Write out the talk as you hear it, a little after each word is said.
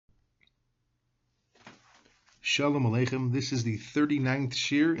Shalom Aleichem. This is the 39th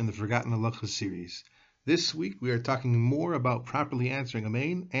shir in the Forgotten Halachas series. This week we are talking more about properly answering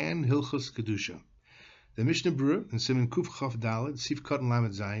Amen and Hilchos Kedusha. The Mishnah Berurah in Siman Kuf Chaf Daled Sif Katan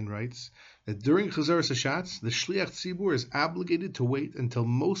Lamed Zayin writes that during Chazaras Hashatz, the Shliach Tzibur is obligated to wait until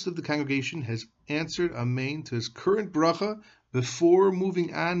most of the congregation has answered Amen to his current bracha before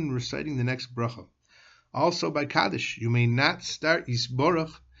moving on and reciting the next bracha. Also by Kaddish, you may not start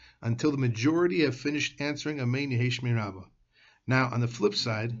Yisborach until the majority have finished answering Amen Yehi Shmei Rabbah. Now, on the flip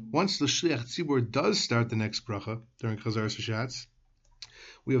side, once the Shliach Tzibur does start the next bracha during Chazaras Hashatz,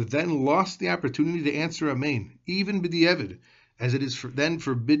 we have then lost the opportunity to answer Amen, even b'di'evid, as it is then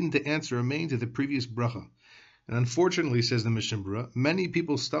forbidden to answer Amen to the previous bracha. And unfortunately, says the Mishnah Berurah, many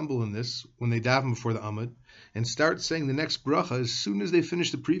people stumble in this when they daven before the Amud and start saying the next bracha as soon as they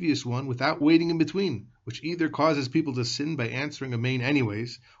finish the previous one without waiting in between, which either causes people to sin by answering Amen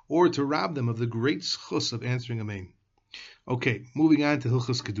anyways, or to rob them of the great schus of answering Amen. Okay, moving on to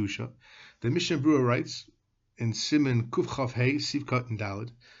Hilchos Kedusha. The Mishnah Berurah writes in Siman Kuf Chaf Hey Sif Katan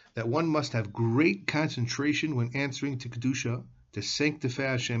Daled that one must have great concentration when answering to Kedusha to sanctify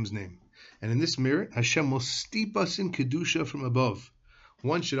Hashem's name. And in this merit, Hashem will steep us in Kedusha from above.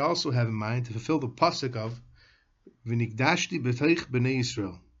 One should also have in mind to fulfill the pasuk of V'nikdashti b'teich b'nei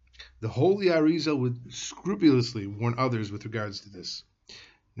Yisrael. The Holy Arizal would scrupulously warn others with regards to this.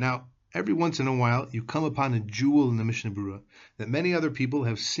 Now, every once in a while, you come upon a jewel in the Mishnah Berurah that many other people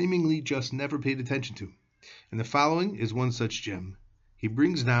have seemingly just never paid attention to. And the following is one such gem. He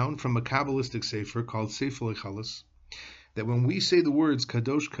brings down from a Kabbalistic sefer called Sefer Lechalos that when we say the words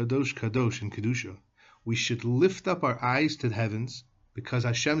Kadosh, Kadosh, Kadosh in Kedusha, we should lift up our eyes to the heavens, because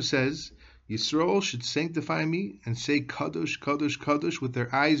Hashem says, Yisrael should sanctify me and say Kadosh, Kadosh, Kadosh with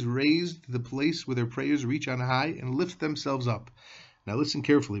their eyes raised to the place where their prayers reach on high and lift themselves up. Now listen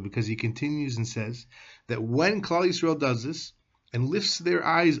carefully, because he continues and says that when Klal Yisrael does this and lifts their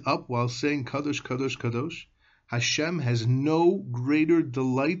eyes up while saying Kadosh, Kadosh, Kadosh, Hashem has no greater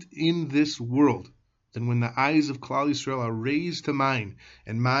delight in this world than when the eyes of Klal Yisrael are raised to mine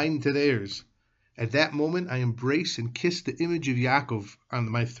and mine to theirs. At that moment, I embrace and kiss the image of Yaakov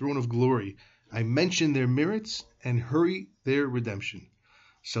on my throne of glory. I mention their merits and hurry their redemption.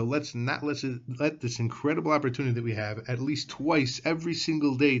 So let's not let this incredible opportunity that we have at least twice every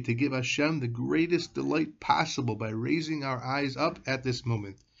single day to give Hashem the greatest delight possible by raising our eyes up at this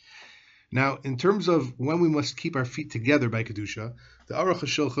moment. Now, in terms of when we must keep our feet together by Kedusha, the Aruch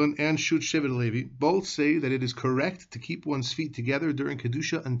HaShulchan and Shut Shevet Levi both say that it is correct to keep one's feet together during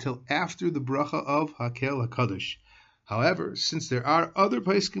Kedusha until after the bracha of Hakel HaKadosh. However, since there are other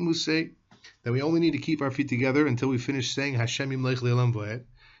Paiskim who say that we only need to keep our feet together until we finish saying Hashem Yimlech Le'olam Va'ed,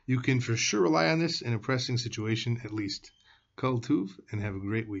 you can for sure rely on this in a pressing situation at least. Kol Tuv, and have a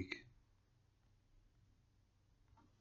great week.